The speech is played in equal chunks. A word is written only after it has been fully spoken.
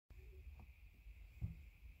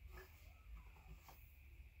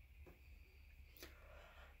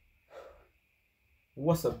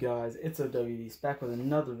What's up, guys? It's OWD's back with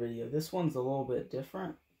another video. This one's a little bit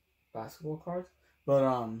different, basketball cards, but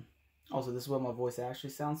also this is what my voice actually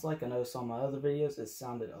sounds like. I noticed on my other videos it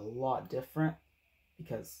sounded a lot different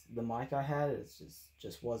because the mic I had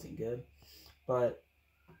just wasn't good. But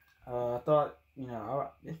I thought,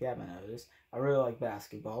 if you haven't noticed, I really like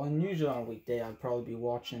basketball, and usually on a weekday I'd probably be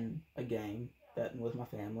watching a game, betting with my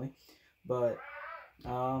family, but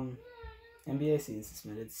NBA season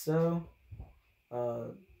suspended, so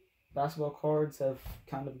basketball cards have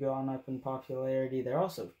kind of gone up in popularity. They're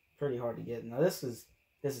also pretty hard to get. Now this is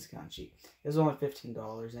kind of cheap. It's only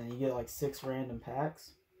 $15, and you get like 6 random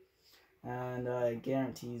packs, and it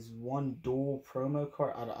guarantees 1 dual promo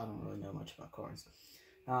card. I don't really know much about cards,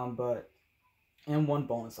 and 1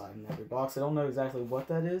 bonus item in every box. I don't know exactly what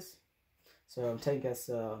that is, so I'm taking guess.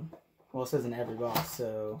 Well, it says in every box,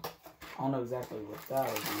 so I don't know exactly what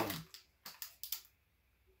that would be.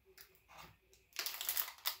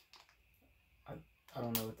 I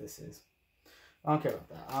don't know what this is. I don't care about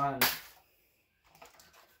that.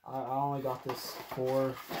 I only got this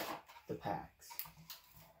for the packs.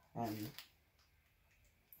 And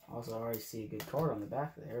also I already see a good card on the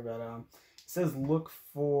back there. But it says look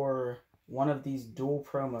for one of these dual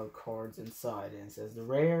promo cards inside. And it says the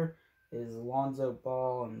rare is Lonzo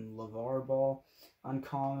Ball and LeVar Ball.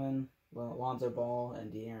 Uncommon, Lonzo Ball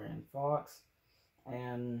and De'Aaron Fox.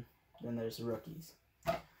 And then there's rookies.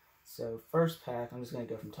 So first pack, I'm just going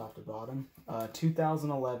to go from top to bottom.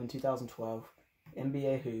 2011, 2012,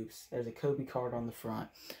 NBA Hoops. There's a Kobe card on the front.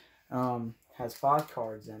 Has 5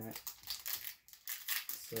 cards in it.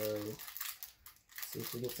 So, let's see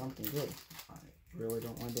if we get something good. I really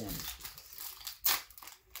don't want to damage this.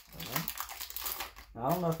 Alright. Now, I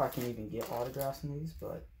don't know if I can even get autographs in these,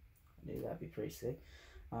 but I knew that'd be pretty sick.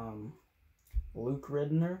 Luke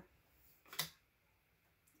Ridner.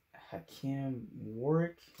 Hakim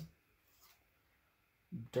Warwick.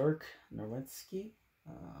 Dirk Nowitzki.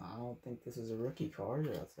 I don't think this is a rookie card,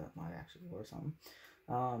 or else that might actually be worth something.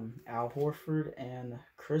 Al Horford and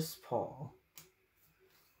Chris Paul.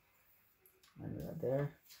 Remember that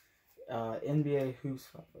there. NBA Hoops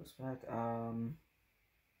 5 goes back.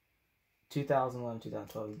 2011,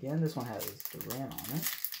 2012 again. This one has Durant on it.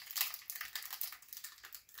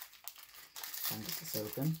 Try and get this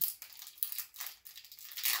open.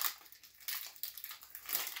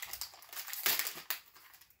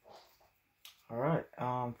 Alright,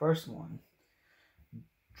 first one.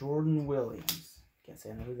 Jordan Williams. Can't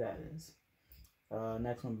say I know who that is.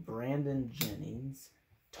 Next one, Brandon Jennings.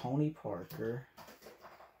 Tony Parker.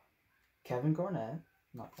 Kevin Garnett.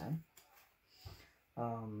 Not bad.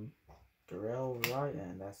 Darrell Wright,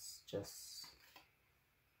 and that's just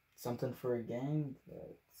something for a game.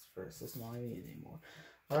 That's for a system I don't need anymore.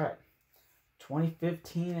 Alright.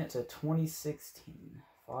 2015 to 2016.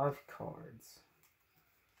 5 cards.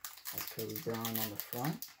 That's Kobe Bryant on the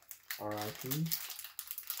front. R.I.P.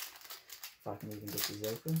 If I can even get these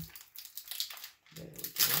open. There we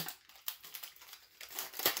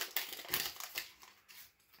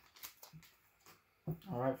go.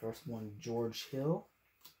 Alright, first one, George Hill.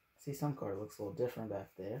 See, some card looks a little different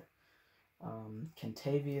back there.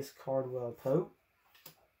 Kentavious Caldwell Pope.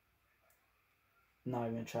 Not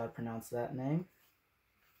even going to try to pronounce that name.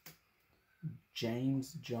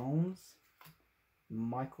 James Jones.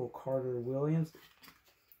 Michael Carter Williams,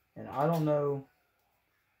 and I don't know,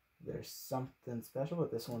 there's something special, but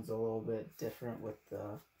this one's a little bit different with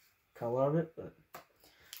the color of it, but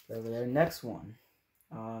over there. Next one,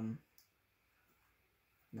 another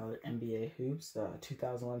NBA Hoops,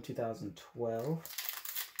 2011, 2012.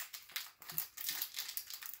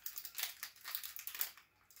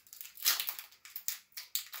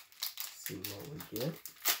 See what we get.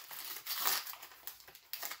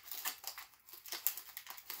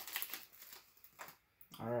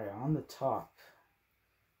 Alright, on the top,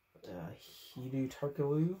 Hedo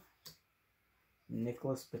Turkoglu,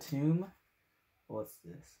 Nicholas Batum. What's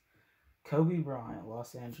this? Kobe Bryant,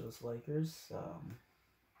 Los Angeles Lakers.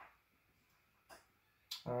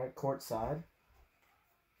 Alright, courtside. I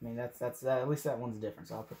mean, that's at least that one's different,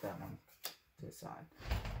 so I'll put that one to the side.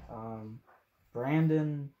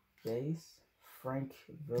 Brandon Bass, Frank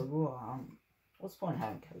Vogel. What's the point of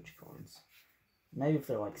having coach cards? Maybe if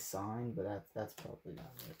they're like signed, but that's probably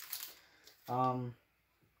not it.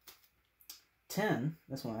 10.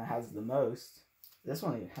 This one has the most. This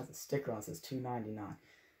one even has a sticker on it that says $2.99.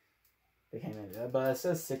 They came in, but it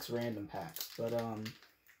says 6 random packs. But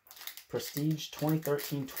Prestige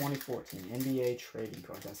 2013-2014 NBA trading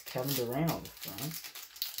cards. That's Kevin Durant on the front.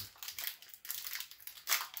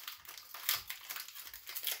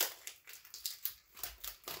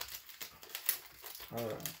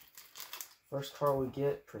 Alright. First card we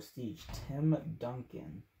get, Prestige, Tim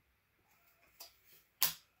Duncan.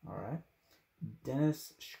 Alright.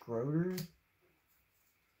 Dennis Schroeder.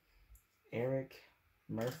 Eric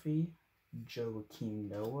Murphy. Joakim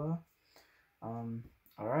Noah.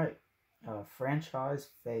 Alright. Franchise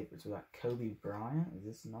favorites. We got Kobe Bryant. Is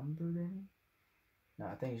this numbered in? No,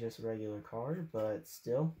 I think it's just a regular card, but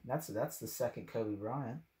still, that's the second Kobe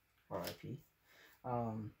Bryant. R.I.P.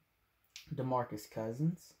 DeMarcus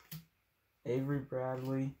Cousins, Avery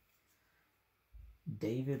Bradley,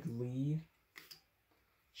 David Lee,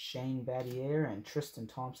 Shane Battier, and Tristan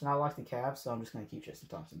Thompson. I like the Cavs, so I'm just going to keep Tristan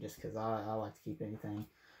Thompson just because I like to keep anything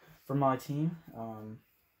for my team.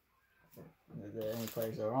 Any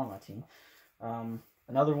players that are on my team.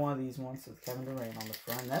 Another one of these ones with Kevin Durant on the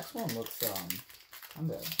front. Next one looks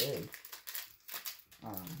kind of big.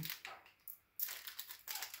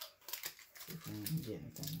 See if we can get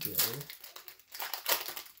anything good.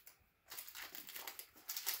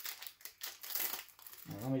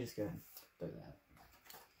 Right, let me just go ahead and do that.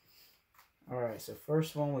 Alright, so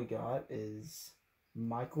first one we got is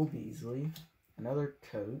Michael Beasley, another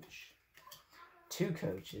coach, two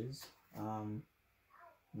coaches, I'm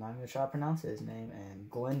not going to try to pronounce his name, and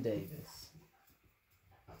Glenn Davis.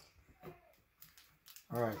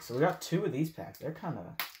 Alright, so we got two of these packs. They're kind of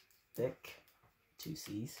thick, 2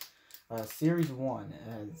 C's. Series 1,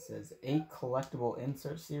 it says 8 collectible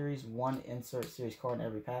insert series, 1 insert series card in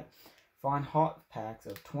every pack. Find hot packs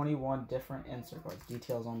of 21 different insert cards.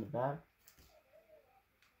 Details on the back.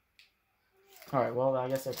 Alright, well, I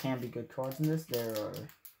guess there can be good cards in this. There are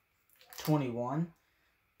 21,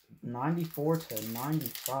 94 to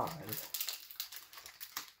 95. Let's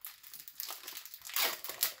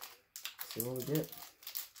see what we get.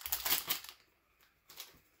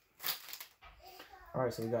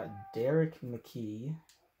 Alright, so we got Derek McKee.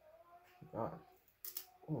 God.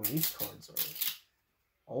 Oh, these cards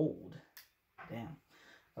are old. Damn.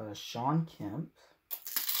 Sean Kemp.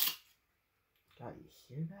 God, you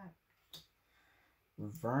hear that?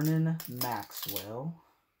 Vernon Maxwell.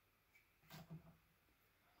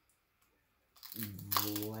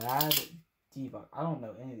 Vlad Divac. I don't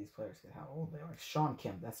know any of these players, how old they are. Sean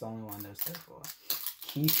Kemp, that's the only one I know so far.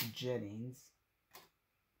 Keith Jennings.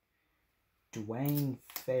 Dwayne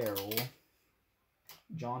Farrell.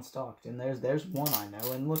 John Stockton. There's one I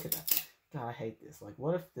know, and look at that. God, I hate this. Like,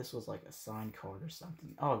 what if this was like a signed card or something?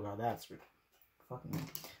 Oh god, that's fucking.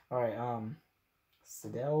 Alright,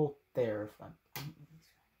 Sadell Thayer.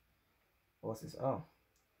 What's this? Oh,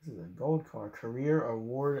 this is a gold card. Career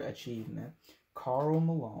Award Achievement. Karl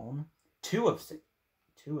Malone. 2 of 6.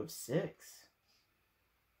 2 of 6.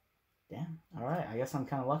 Damn. Alright, I guess I'm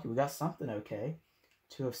kind of lucky. We got something okay.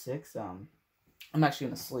 2 of 6. I'm actually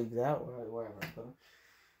going to sleeve that wherever I put it.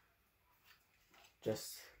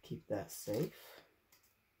 Just keep that safe.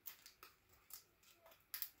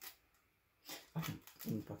 I can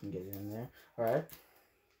get it in there. Alright.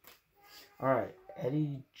 Alright.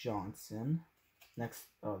 Eddie Johnson. Next.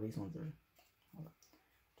 Oh, these ones are. Hold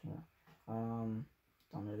on.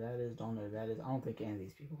 Don't know who that is. Don't know who that is. I don't think any of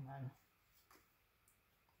these people matter.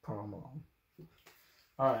 Karl Malone.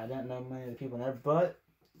 Alright, I didn't know many of the people in there, but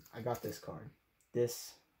I got this card.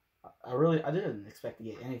 This, I didn't expect to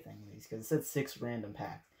get anything in these because it said 6 random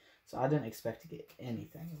packs. So I didn't expect to get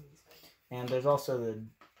anything in these. And there's also the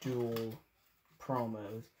dual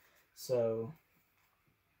promos. So,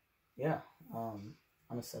 yeah. I'm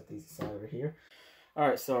going to set these aside over here.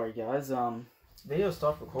 Alright, sorry guys. Video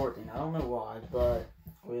stopped recording. I don't know why, but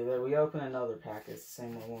we opened another pack. It's the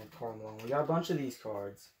same one with Karl Malone. We got a bunch of these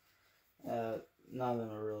cards. None of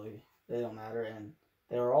them are really, they don't matter, and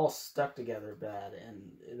they were all stuck together bad,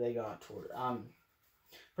 and they got torn. I'm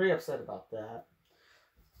pretty upset about that.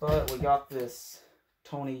 But we got this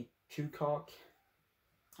Tony Kukoc,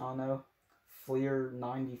 I don't know, Fleer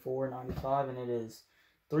 94, 95, and it is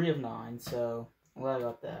 3 of 9, so I'm glad I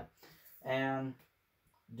got that. And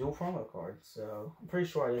dual promo card, so I'm pretty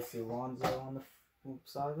sure I did see Lonzo on the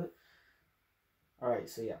side of it. Alright,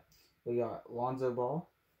 so yeah, we got Lonzo Ball,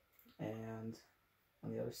 and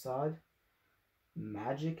on the other side,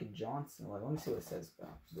 Magic Johnson. Well, let me see what it says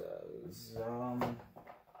about those.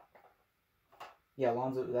 Yeah,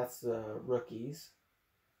 Lonzo, that's the rookies.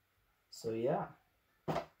 So yeah.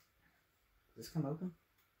 Does this come open?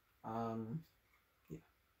 Yeah.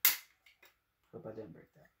 Hope I didn't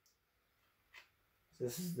break that. So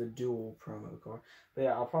this is the dual promo card. But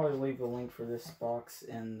yeah, I'll probably leave the link for this box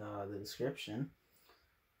in the description.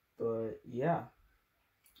 But yeah.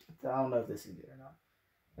 I don't know if this is good or not.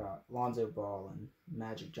 Got Lonzo Ball and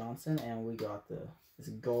Magic Johnson, and we got this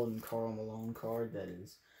golden Karl Malone card that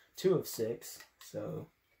is 2 of 6. So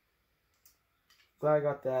glad I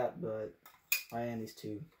got that, but I am these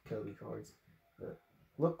 2 Kobe cards. But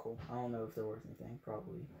look cool. I don't know if they're worth anything.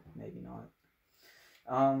 Probably, maybe not.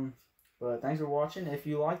 But thanks for watching. If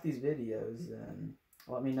you like these videos, then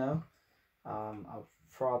let me know. I'll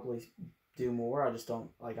probably do more. I just don't,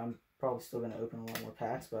 like, I'm probably still going to open a lot more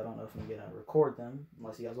packs, but I don't know if I'm going to record them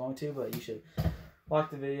unless you guys want me to. But you should like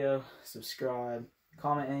the video, subscribe,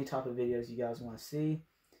 comment any type of videos you guys want to see,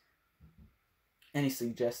 any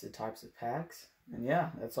suggested types of packs. And yeah,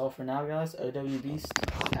 that's all for now, guys. OW Beast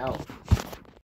out.